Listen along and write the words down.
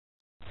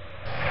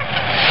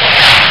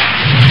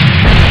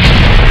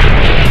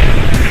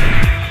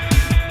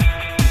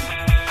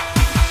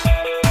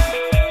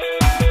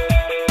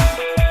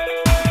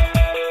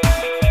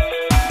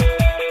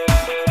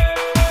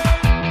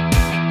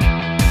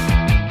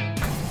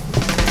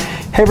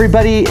Hey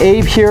everybody,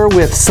 Abe here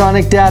with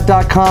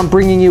SonicDad.com,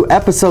 bringing you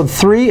episode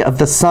 3 of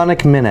the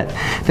Sonic Minute.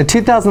 Now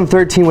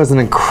 2013 was an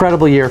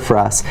incredible year for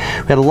us.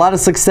 We had a lot of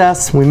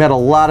success, we met a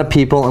lot of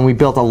people, and we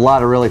built a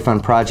lot of really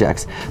fun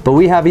projects. But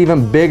we have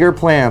even bigger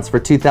plans for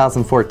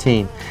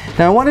 2014.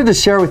 Now I wanted to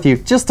share with you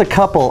just a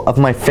couple of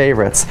my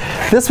favorites.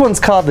 This one's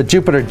called the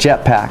Jupiter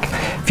Jetpack.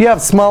 If you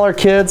have smaller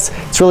kids,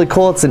 it's really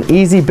cool. It's an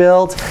easy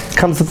build,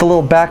 comes with a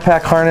little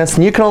backpack harness,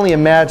 and you can only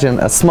imagine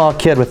a small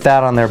kid with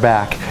that on their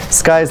back.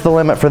 Sky's the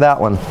limit for that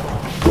one.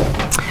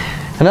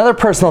 Another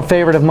personal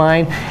favorite of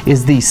mine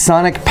is the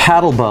Sonic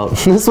Paddle Boat.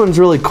 This one's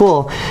really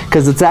cool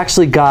because it's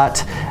actually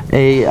got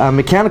a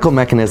mechanical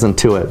mechanism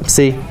to it.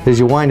 See, as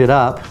you wind it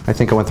up, I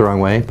think I went the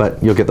wrong way,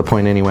 but you'll get the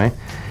point anyway.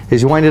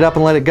 As you wind it up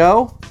and let it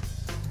go,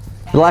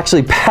 it'll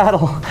actually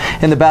paddle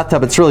in the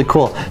bathtub. It's really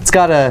cool. It's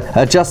got an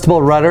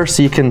adjustable rudder,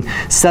 so you can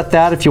set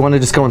that if you want to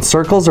just go in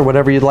circles or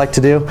whatever you'd like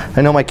to do.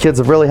 I know my kids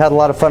have really had a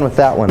lot of fun with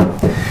that one.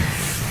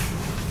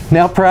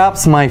 Now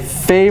perhaps my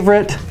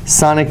favorite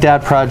Sonic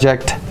Dad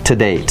project to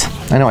date.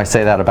 I know I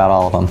say that about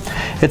all of them.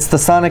 It's the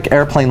Sonic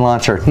Airplane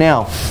Launcher.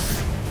 Now,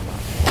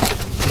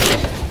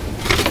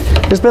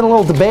 there's been a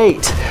little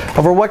debate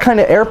over what kind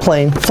of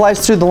airplane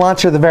flies through the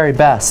launcher the very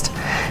best.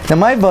 Now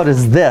my vote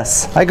is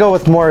this. I go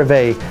with more of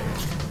a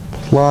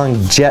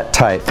long jet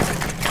type.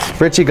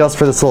 Richie goes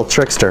for this little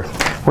trickster.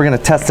 We're going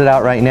to test it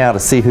out right now to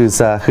see who's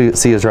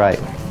right.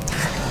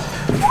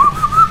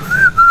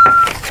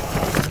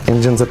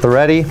 Engines at the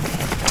ready.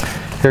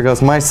 Here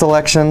goes my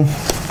selection.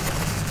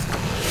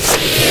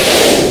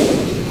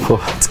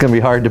 Oh, it's going to be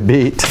hard to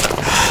beat.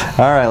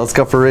 All right, let's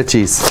go for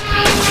Richie's.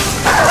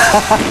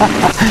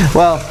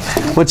 Well,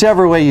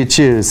 whichever way you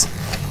choose,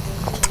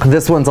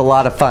 this one's a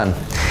lot of fun.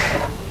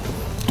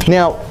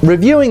 Now,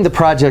 reviewing the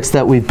projects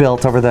that we've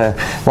built over the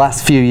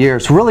last few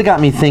years really got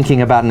me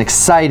thinking about an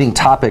exciting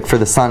topic for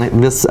this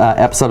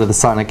episode of the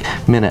Sonic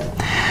Minute.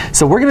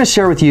 So we're going to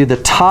share with you the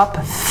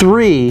top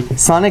 3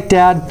 Sonic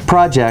Dad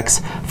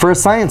projects for a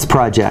science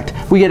project.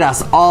 We get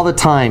asked all the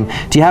time,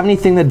 do you have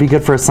anything that'd be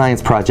good for a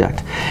science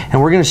project?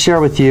 And we're going to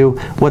share with you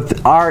what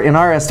in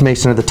our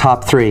estimation are the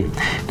top 3.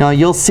 Now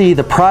you'll see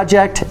the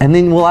project, and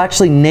then we'll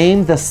actually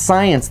name the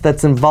science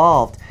that's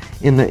involved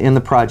in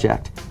the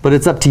project. But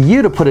it's up to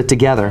you to put it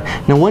together.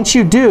 Now once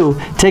you do,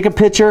 take a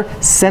picture,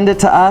 send it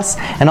to us,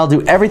 and I'll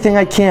do everything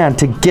I can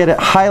to get it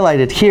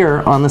highlighted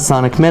here on the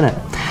Sonic Minute.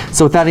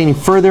 So without any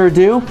further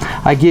ado,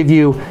 I give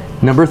you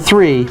number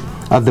 3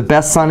 of the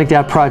best Sonic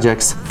Dad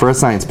projects for a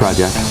science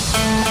project.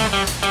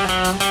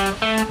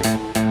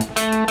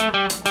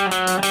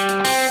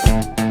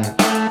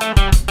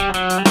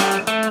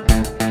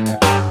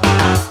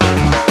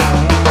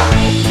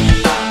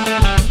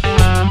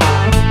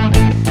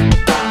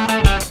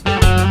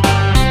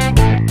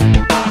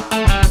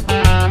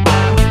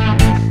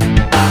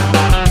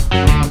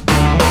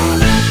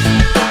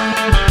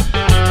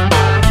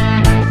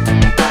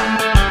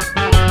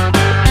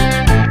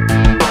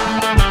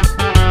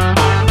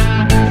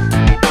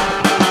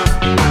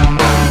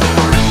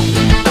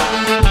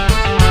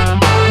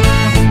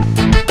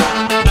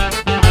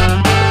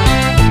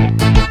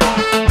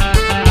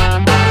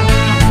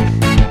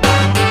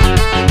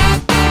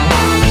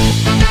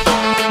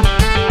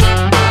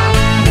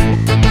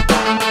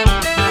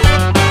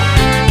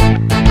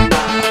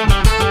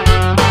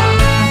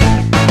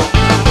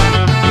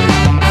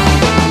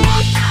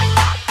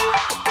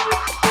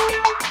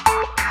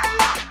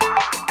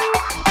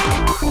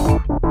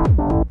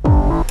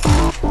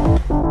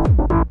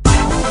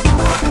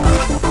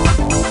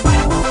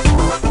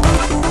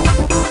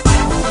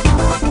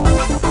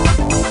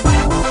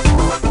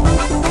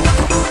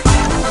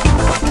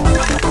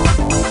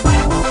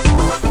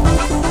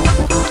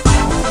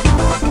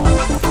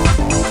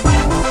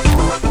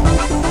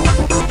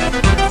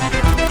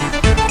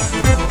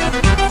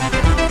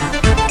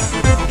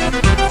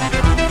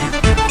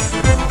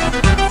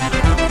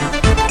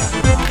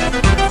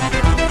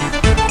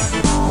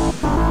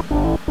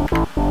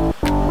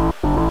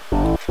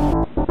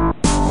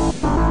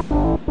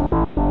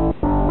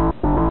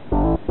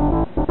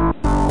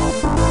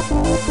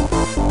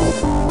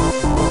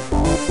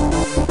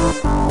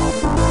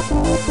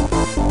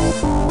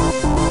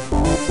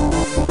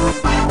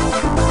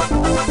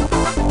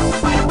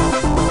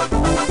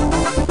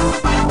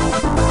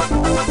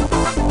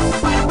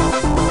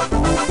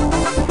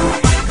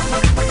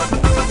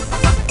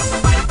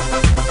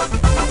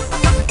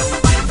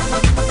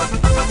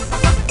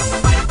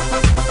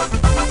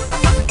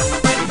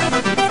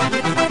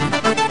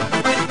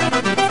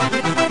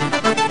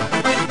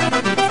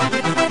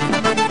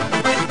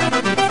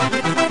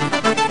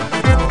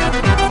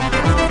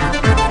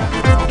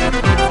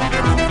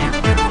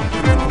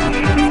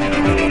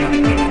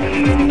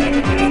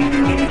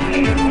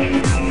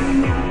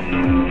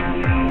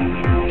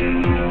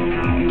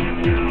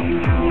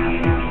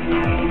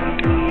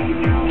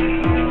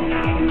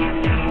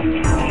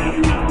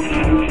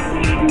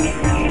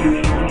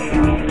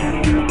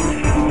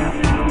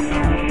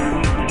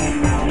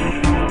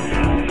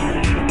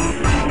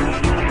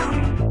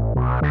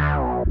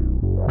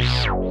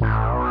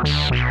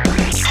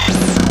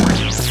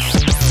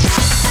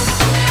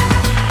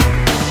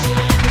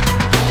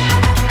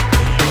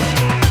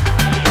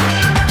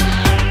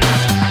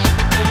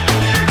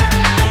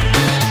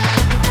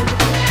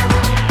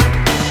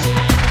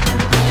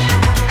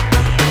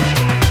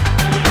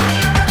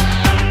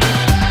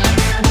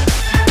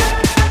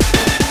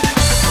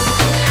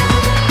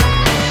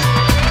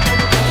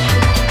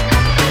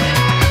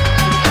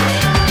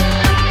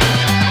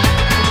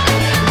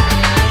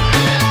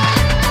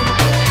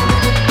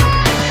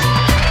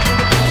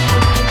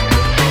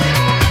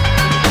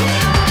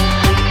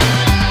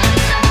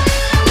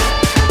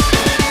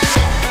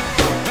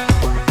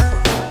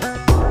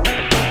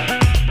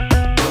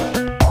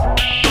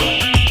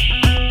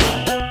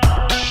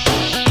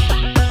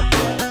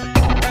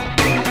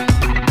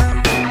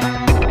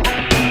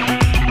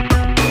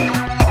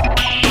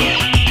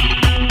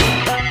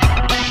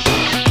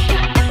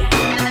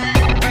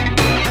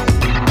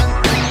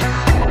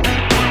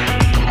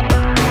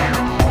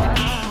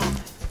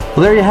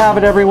 Well, there you have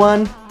it,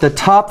 everyone. The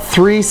top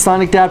 3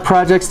 Sonic Dad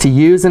projects to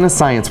use in a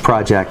science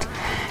project.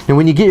 And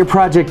when you get your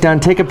project done,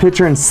 take a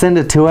picture and send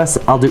it to us.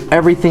 I'll do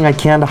everything I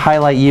can to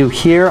highlight you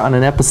here on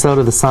an episode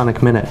of the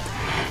Sonic Minute.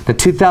 Now,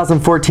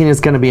 2014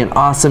 is going to be an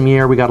awesome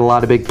year. We got a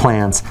lot of big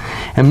plans.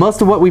 And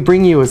most of what we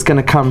bring you is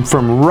going to come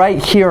from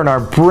right here in our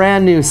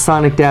brand new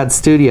Sonic Dad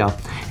studio.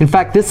 In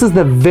fact, this is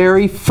the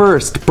very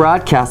first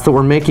broadcast that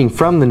we're making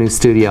from the new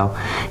studio.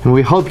 And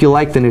we hope you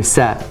like the new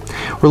set.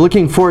 We're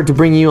looking forward to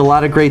bringing you a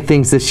lot of great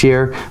things this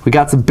year. We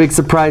got some big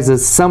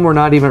surprises. Some we're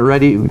not even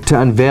ready to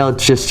unveil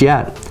just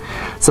yet.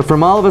 So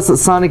from all of us at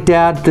Sonic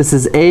Dad, this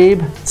is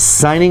Abe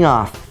signing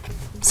off.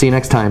 See you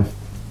next time.